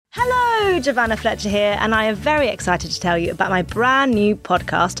Hello, Giovanna Fletcher here, and I am very excited to tell you about my brand new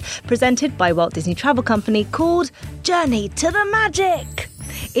podcast presented by Walt Disney Travel Company called Journey to the Magic.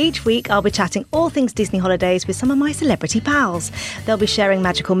 Each week, I'll be chatting all things Disney holidays with some of my celebrity pals. They'll be sharing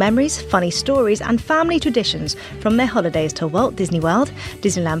magical memories, funny stories, and family traditions from their holidays to Walt Disney World,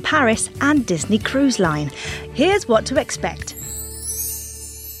 Disneyland Paris, and Disney Cruise Line. Here's what to expect.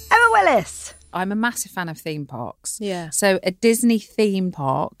 Emma Willis. I'm a massive fan of theme parks. Yeah. So a Disney theme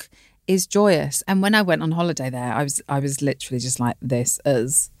park is joyous. And when I went on holiday there, I was literally just like, this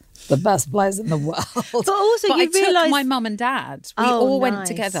is the best place in the world. But also I you realise... took my mum and dad. We all went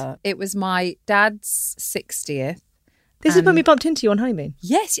together. It was my dad's 60th. This is when we bumped into you on honeymoon.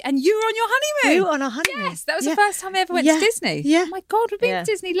 Yes, and you were on your honeymoon. You were on our honeymoon. Yes, that was the first time I ever went to Disney. Yeah. Oh my God, we've been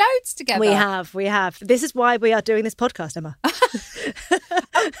to Disney loads together. We have. This is why we are doing this podcast, Emma.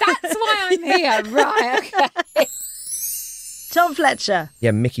 That's why I'm here. Right, okay. Tom Fletcher.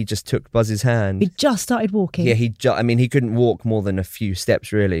 Yeah, Mickey just took Buzz's hand. He just started walking. Yeah, he couldn't walk more than a few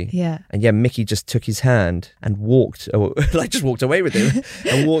steps, really. Yeah. And yeah, Mickey just took his hand and walked, just walked away with him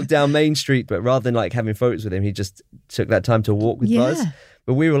and walked down Main Street. But rather than like having photos with him, he just took that time to walk with Buzz.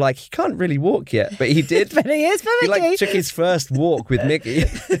 But we were like, he can't really walk yet. But he did. But he is for Mickey. He took his first walk with Mickey.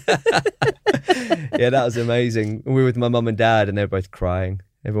 Yeah, that was amazing. We were with my mum and dad and they were both crying.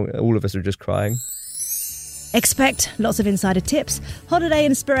 All of us were just crying. Expect lots of insider tips, holiday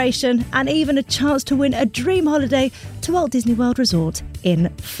inspiration, and even a chance to win a dream holiday to Walt Disney World Resort in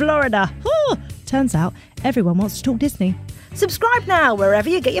Florida. Turns out everyone wants to talk Disney. Subscribe now wherever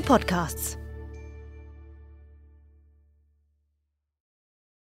you get your podcasts.